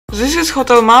This is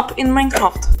hotel map in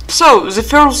Minecraft. So, the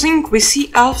first thing we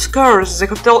see elf cars, the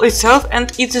hotel itself,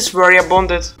 and it is very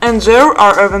abundant. And there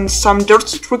are even some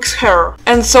dirty tricks here.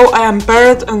 And so I am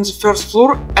buried on the first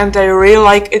floor and I really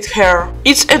like it here.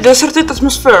 It's a deserted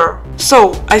atmosphere.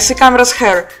 So, I see cameras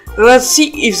here. Let's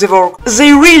see if they work.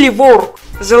 They really work.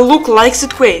 They look like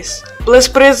sideways. Let's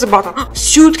press the button.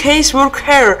 Suitcase work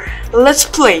here. Let's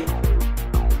play.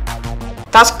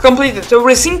 Task completed,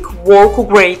 everything worked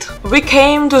great. We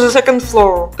came to the second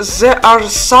floor. There are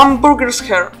some burgers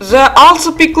here. There are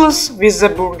also pickles with the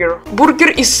burger. Burger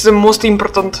is the most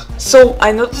important. So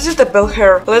I noticed a bell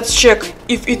here. Let's check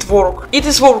if it works. It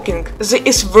is working. There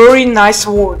is very nice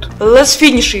wood. Let's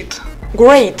finish it.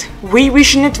 Great, we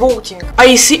vision it voting.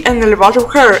 I see an elevator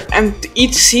here and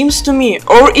it seems to me,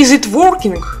 or is it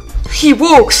working? He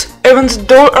works, even the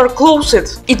doors are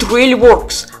closed. It really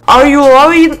works. Are you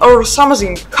lying or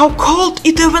something? How cold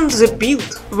it even the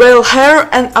build? Well, here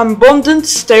an abundant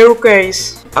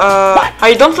staircase.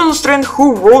 I don't understand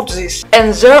who wrote this.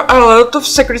 And there are a lot of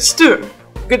secrets too.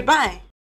 Goodbye.